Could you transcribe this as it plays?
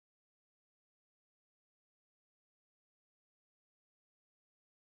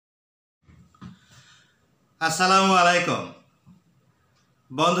আসসালামু আলাইকুম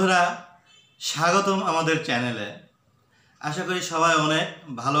বন্ধুরা, স্বাগতম আমাদের চ্যানেলে। আশা করি সবাই অনেক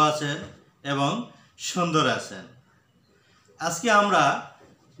ভালো আছেন এবং সুন্দর আছেন। আজকে আমরা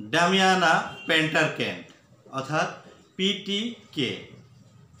ডামিয়ানা পেন্টারকেন্ট অর্থাৎ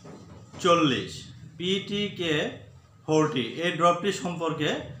Ptk40 Ptk40 এই ড্রপটি সম্পর্কে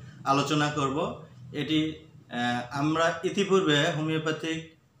আলোচনা করব। এটি আমরা ইতিপূর্বে হোমিওপ্যাথিক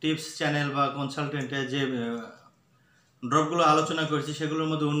টিপস চ্যানেল বা কনসালটেন্টে যে ড্রপগুলো আলোচনা করেছি সেগুলোর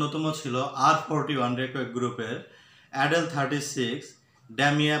মধ্যে অন্যতম ছিল R41 রেকোয়েক গ্রুপের অ্যাডেল 36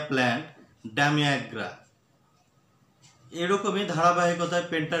 ডামিয়া প্ল্যান্ট ডামিয়াগ্রা। এরকমই ধারাবাহিকতায়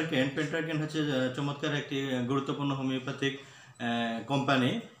পেন্টারকেন্ট হচ্ছে চমৎকার একটি গুরুত্বপূর্ণ হোমিওপ্যাথিক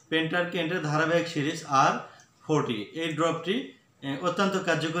কোম্পানি। পেন্টারকেন্টের ধারাবাহিক সিরিজ R40 এই ড্রপটি অত্যন্ত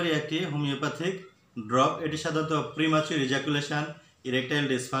কার্যকরী একটি হোমিওপ্যাথিক ড্রপ। এটি সাধারণত premature ejaculation, erectile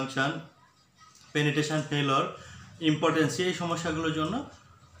dysfunction, penetration failure, ইম্পটেন্সি এই সমস্যাগুলোর জন্য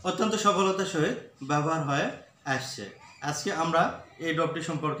অত্যন্ত সফলতার সহিত ব্যবহার হয়ে আসছে। আজকে আমরা এই ড্রপটি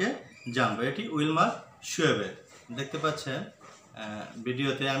সম্পর্কে জানব। এটি উইলমার শুয়েবের, দেখতে পাচ্ছেন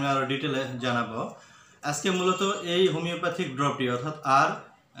ভিডিওতে, আমি আরও ডিটেলে জানাবো। আজকে মূলত এই হোমিওপ্যাথিক ড্রপটি অর্থাৎ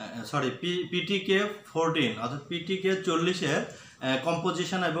Ptk14 অর্থাৎ Ptk40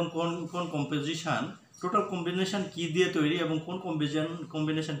 কম্পোজিশন এবং কোন কম্পোজিশন, টোটাল কম্বিনেশন কি দিয়ে তৈরি এবং কোন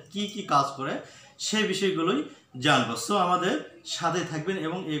কম্বিনেশন কি কাজ করে সেই বিষয়গুলোই জানবো। সো আমাদের সাথে থাকবেন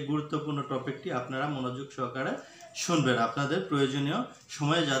এবং এই গুরুত্বপূর্ণ টপিকটি আপনারা মনোযোগ সহকারে শুনবেন, আপনাদের প্রয়োজনীয়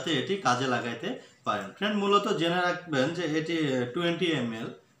সময়ে যাতে এটি কাজে লাগাইতে পারেন। ফ্রেন্ড, মূলত জেনে রাখবেন যে এটি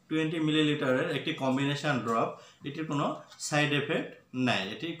 20 মিলিলিটারের একটি কম্বিনেশন ড্রপ। এটির কোনো সাইড এফেক্ট নাই।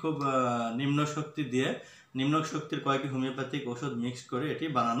 এটি খুব নিম্ন শক্তির কয়েকটি হোমিওপ্যাথিক ওষুধ মিক্স করে এটি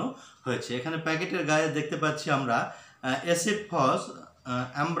বানানো হয়েছে। এখানে প্যাকেটের গায়ে দেখতে পাচ্ছি আমরা অ্যাসিড ফস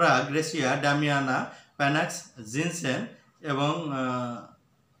অ্যাম্ব্রা গ্রেসিয়া ডামিয়ানা প্যানাক্স জিনসেন এবং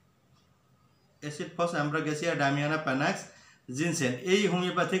অ্যাসিড ফস অ্যাম্ব্রা গ্রেসিয়া ডামিয়ানা প্যানাক্স জিনসেন এই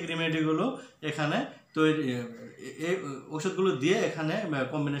হোমিওপ্যাথিক রেমেডিগুলো এখানে তৈরি, এই ওষুধগুলো দিয়ে এখানে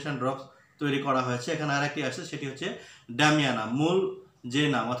কম্বিনেশন ড্রপস তৈরি করা হয়েছে। এখানে আরেকটি আছে, সেটি হচ্ছে ডামিয়ানা, মূল যে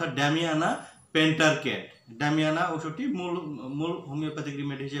নাম অর্থাৎ ডামিয়ানা পেন্টারকেন্ট। ডামিয়ানা ওষুধটি মূল হোমিওপ্যাথিক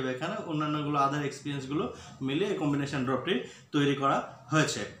রেমেডি হিসেবে এখানে অন্যান্যগুলো আদার এক্সপিরিয়েন্সগুলো মিলে এই কম্বিনেশন ড্রপটি তৈরি করা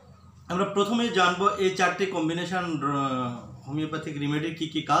হয়েছে। আমরা প্রথমেই জানবো এই চারটি কম্বিনেশন হোমিওপ্যাথিক রেমেডির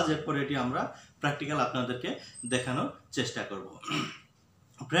কি কাজ, এরপর এটি আমরা প্র্যাকটিক্যাল আপনাদেরকে দেখানোর চেষ্টা করব।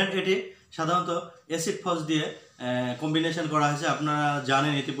 ফ্রেন্ড, এটি সাধারণত অ্যাসিড ফস দিয়ে কম্বিনেশন করা হয়েছে। আপনারা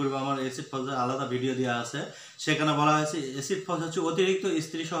জানেন ইতিপূর্বে আমার অ্যাসিড ফসের আলাদা ভিডিও দেওয়া আছে, সেখানে বলা হয়েছে অ্যাসিড ফস হচ্ছে অতিরিক্ত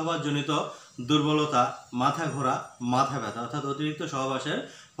স্ত্রী সহবাসজনিত দুর্বলতা, মাথা ঘোরা, মাথা ব্যথা অর্থাৎ অতিরিক্ত সহবাসের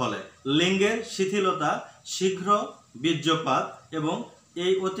ফলে, লিঙ্গের শিথিলতা, শীঘ্র বীর্যপাত এবং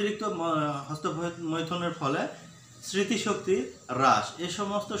এই অতিরিক্ত হস্তমৈথুনের ফলে স্মৃতিশক্তি হ্রাস, এই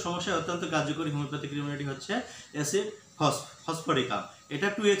সমস্ত সমস্যায় অত্যন্ত কার্যকরী হোমিওপ্যাথিক রেমেডি হচ্ছে অ্যাসিড ফসফরিকাম। এটা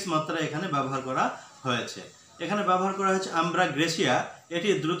 2x মাত্রায় এখানে ব্যবহার করা হয়েছে। এখানে ব্যবহার করা হয়েছে অ্যাম্ব্রা গ্রেসিয়া। এটি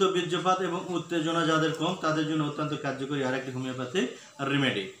দ্রুত বীর্যপাত এবং উত্তেজনা যাদের কম তাদের জন্য অত্যন্ত কার্যকরী আরেকটি হোমিওপ্যাথিক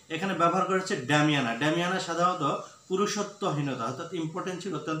রেমেডি। এখানে ব্যবহার করা হচ্ছে ডামিয়ানা সাধারণত পুরুষত্বহীনতা অর্থাৎ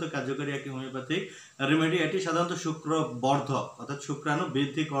ইম্পটেন্সির অত্যন্ত কার্যকরী একটি হোমিওপ্যাথিক রেমেডি। এটি সাধারণত শুক্রবর্ধক অর্থাৎ শুক্রাণু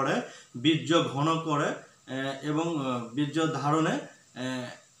বৃদ্ধি করে, বীর্য ঘন করে এবং বীর্য ধারণে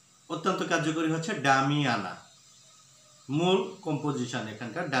অত্যন্ত কার্যকরী হচ্ছে ডামিয়ানা। মূল কম্পোজিশন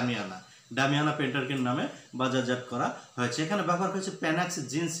এখানকার ডামিয়ানা পেন্টারকেন্ট নামে বাজারজাত করা হয়েছে। এখানে ব্যবহার করেছে প্যানাক্স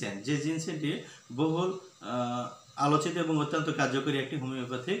জিনসেন, যে জিনসেনটি বহুল আলোচিত এবং অত্যন্ত কার্যকরী একটি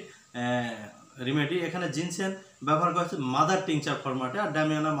হোমিওপ্যাথিক রেমেডি। এখানে জিনসেন ব্যবহার করা হয়েছে মাদার টিংচার ফরম্যাটে আর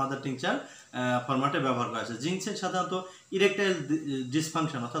ডামিয়ানা মাদার টিংচার ফরম্যাটে ব্যবহার করা হয়েছে। জিনসেন সাধারণত ইরেকটাইল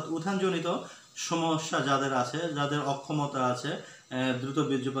ডিসফাংশন অর্থাৎ উত্থানজনিত সমস্যা যাদের আছে, যাদের অক্ষমতা আছে, দ্রুত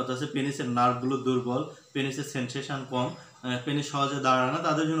বীর্যপাত আছে, পেনিসের নার্ভগুলো দুর্বল, পেনিসের সেন্সেশন কম, পেনিস সহজে দাঁড়ায় না,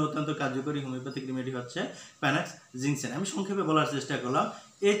 তাদের জন্য অত্যন্ত কার্যকরী হোমিওপ্যাথিক রেমেডি হচ্ছে প্যানাক্স জিনসেন। আমি সংক্ষেপে বলার চেষ্টা করলাম।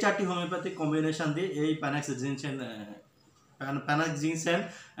 এই চারটি হোমিওপ্যাথিক কম্বিনেশন দিয়ে এই প্যানাক্স জিনসেন,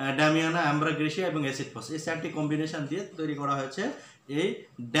 ডামিয়ানা, অ্যাম্ব্রা গ্রেসিয়া এবং অ্যাসিড ফস এই চারটি কম্বিনেশন দিয়ে তৈরি করা হয়েছে এই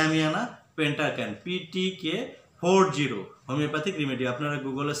ডামিয়ানা পেন্টারকেন্ট Ptk40 হোমিওপ্যাথিক রেমেডি। আপনারা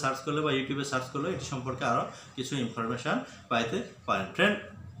গুগলে সার্চ করলে বা ইউটিউবে সার্চ করলে এটি সম্পর্কে আরও কিছু ইনফরমেশান পাইতে পারেন। ফ্রেন্ড,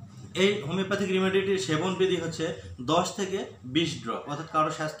 এই হোমিওপ্যাথিক রেমেডিটির সেবন বিধি হচ্ছে 10 থেকে 20 ড্রপ, অর্থাৎ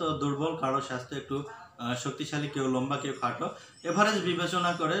কারো স্বাস্থ্য দুর্বল, কারো স্বাস্থ্য একটু শক্তিশালী, কেউ লম্বা, কেউ খাটো, এভারেজ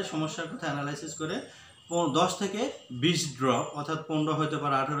বিবেচনা করে সমস্যার কথা অ্যানালাইসিস করে 10 থেকে 20 ড্রপ অর্থাৎ 15 হতে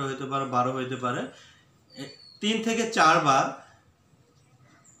পারে, 18 হতে পারে, 12 হতে পারে, 3 থেকে 4 বার,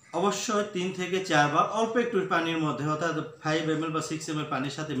 অবশ্যই 3 থেকে 4 বার অল্প একটু পানির মধ্যে অর্থাৎ 5 ml বা 6 ml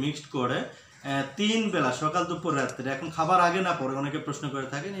পানির সাথে মিক্সড করে 3 বেলা সকাল দুপুর রাত্রে, এখন খাবার আগে না পরে অনেকে প্রশ্ন করে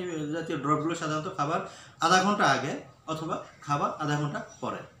থাকেন। এই জাতীয় ড্রপগুলো সাধারণত খাবার আধা ঘন্টা আগে অথবা খাবার আধা ঘন্টা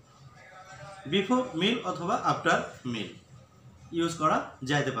পরে, বিফোর মিল অথবা আফটার মিল ইউজ করা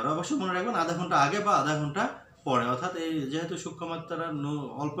যাইতে পারে। অবশ্যই মনে রাখবেন আধা ঘন্টা আগে বা আধা ঘন্টা পরে, অর্থাৎ এই যেহেতু সূক্ষ্মমাত্রার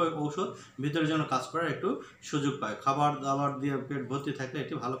অল্প ঔষধ ভিতরের জন্য কাজ করার একটু সুযোগ পায়। খাবার দাবার দিয়ে পেট ভর্তি থাকলে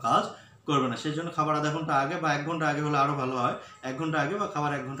এটি ভালো কাজ করবে না, সেই জন্য খাবার আধা ঘন্টা আগে বা 1 ঘন্টা আগে হলে আরও ভালো হয়। 1 ঘন্টা আগে বা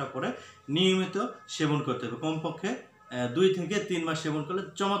খাবার 1 ঘন্টা পরে নিয়মিত সেবন করতে হবে। কমপক্ষে 2 থেকে 3 মাস সেবন করলে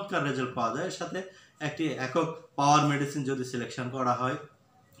চমৎকার রেজাল্ট পাওয়া যায়। এর সাথে একটি একক পাওয়ার মেডিসিন যদি সিলেকশন করা হয়,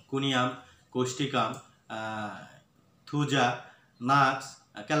 কুনিয়াম, কৌষ্টিকাম, থুজা, নাক্স,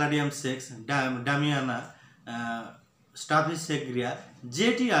 ক্যালাডিয়াম 6, ডামিয়ানা, স্টাফিসেগ্রিয়া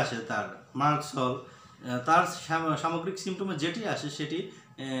যেটি আসে তার মার্কসল, তার সামগ্রিক সিমটমে যেটি আসে সেটি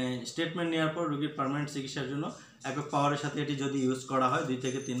স্টেটমেন্ট নেওয়ার পর রোগীর পার্মানেন্ট চিকিৎসার জন্য একক পাওয়ারের সাথে এটি যদি ইউজ করা হয় 2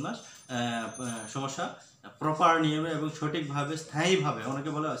 থেকে 3 মাস সমস্যা প্রপার নিয়মে এবং সঠিকভাবে স্থায়ীভাবে, অনেকে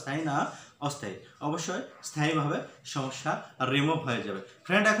বলে স্থায়ী না অস্থায়ী, অবশ্যই স্থায়ীভাবে সমস্যা রিমুভ হয়ে যাবে।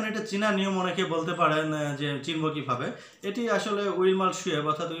 ফ্রেন্ড, এখন এটা চীনা নিয়ম অনেকে বলতে পারেন যে চিনব কীভাবে। এটি আসলে উইলমাল শুয়েব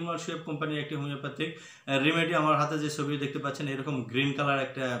অর্থাৎ উইলমাল শুয়েব কোম্পানির একটি হোমিওপ্যাথিক রেমেডি। আমার হাতে যে ছবি দেখতে পাচ্ছেন এরকম গ্রিন কালার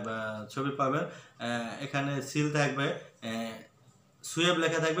একটা ছবি পাবেন, এখানে সিল থাকবে, সুয়েব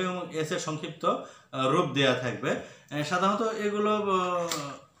লেখা থাকবে এবং এসের সংক্ষিপ্ত রূপ দেওয়া থাকবে। সাধারণত এগুলো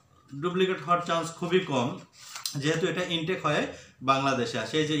ডুপ্লিকেট হওয়ার চান্স খুবই কম, যেহেতু এটা ইনটেক হয় বাংলাদেশে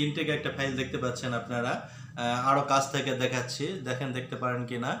আসে। এই যে ইনটেক একটা ফাইল দেখতে পাচ্ছেন আপনারা, আরও কাছ থেকে দেখাচ্ছি, দেখেন দেখতে পারেন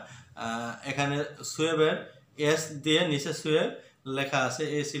কি না। এখানে সুয়েবের এস দিয়ে নিচে সুয়েব লেখা আছে,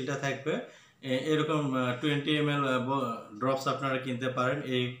 এই সিলটা থাকবে। এরকম 20 ml ড্রপস আপনারা কিনতে পারেন,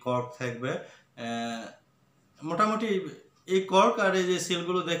 এই কর্ক থাকবে। মোটামুটি এই কর্ক আর এই যে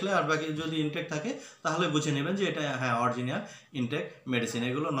সিলগুলো দেখলে আর বাকি যদি ইনটেক থাকে তাহলে বুঝে নেবেন যে এটা হ্যাঁ অরিজিনাল ইনটেক মেডিসিন।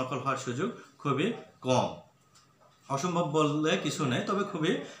 এগুলো নকল হওয়ার সুযোগ খুবই কম, অসম্ভব বললে কিছু নেই, তবে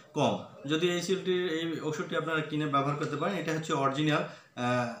খুবই কম। যদি এই সিলটি এই ওষুধটি আপনারা কিনে ব্যবহার করতে পারেন, এটা হচ্ছে অরিজিনাল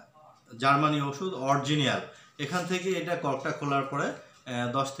জার্মানি ওষুধ, অরিজিনাল। এখান থেকে এটা কর্কটা খোলার পরে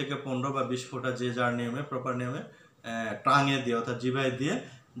 10 থেকে 15 বা 20 ফোঁটা যে যার নিয়মে প্রপার নিয়মে টাঙে দিয়ে অর্থাৎ জিভায় দিয়ে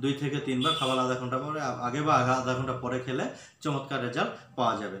 2 থেকে 3 বার খাবার আধা ঘন্টা পরে আগে বা আধা ঘন্টা পরে খেলে চমৎকার রেজাল্ট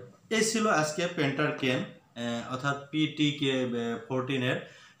পাওয়া যাবে। এই ছিল আজকে পেন্টার কেন অর্থাৎ Ptk40 এর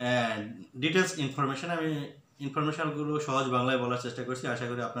ডিটেলস ইনফরমেশন। আমি ইনফরমেশনগুলো সহজ বাংলায় বলার চেষ্টা করছি, আশা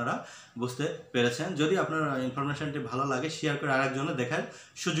করি আপনারা বুঝতে পেরেছেন। যদি আপনার ইনফরমেশনটি ভালো লাগে শেয়ার করে আরেকজনে দেখার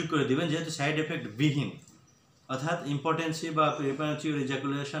সুযোগ করে দিবেন, যেহেতু সাইড এফেক্ট বিহীন, অর্থাৎ ইম্পর্টেন্সি বা প্রিম্যাচুর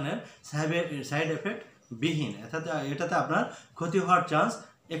ইজাকুলেশনের সাইড এফেক্ট বিহীন, এটাতে আপনার ক্ষতি হওয়ার চান্স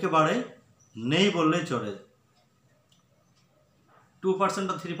একেবারেই নেই বললেই চলে। 2%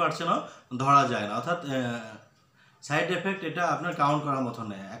 বা 3%ও ধরা যায় না, অর্থাৎ সাইড এফেক্ট এটা আপনার কাউন্ট করার মতো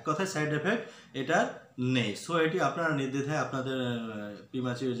নেই। এক কথায় সাইড এফেক্ট এটা নেই। সো এটি আপনারা নির্দ্বিধায় আপনাদের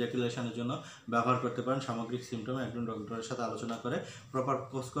প্রিম্যাচুর ইজাকুলেশনের জন্য ব্যবহার করতে পারেন। সামগ্রিক সিমটমে একজন ডক্টরের সাথে আলোচনা করে প্রপার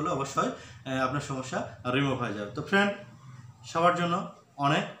কোর্স করলে অবশ্যই আপনার সমস্যা রিমুভ হয়ে যাবে। তো ফ্রেন্ড, সবার জন্য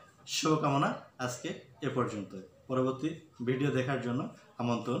অনেক শুভকামনা। আজকে এ পর্যন্ত, পরবর্তী ভিডিও দেখার জন্য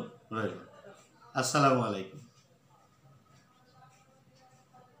আমন্ত্রণ রইল। আসসালামু আলাইকুম।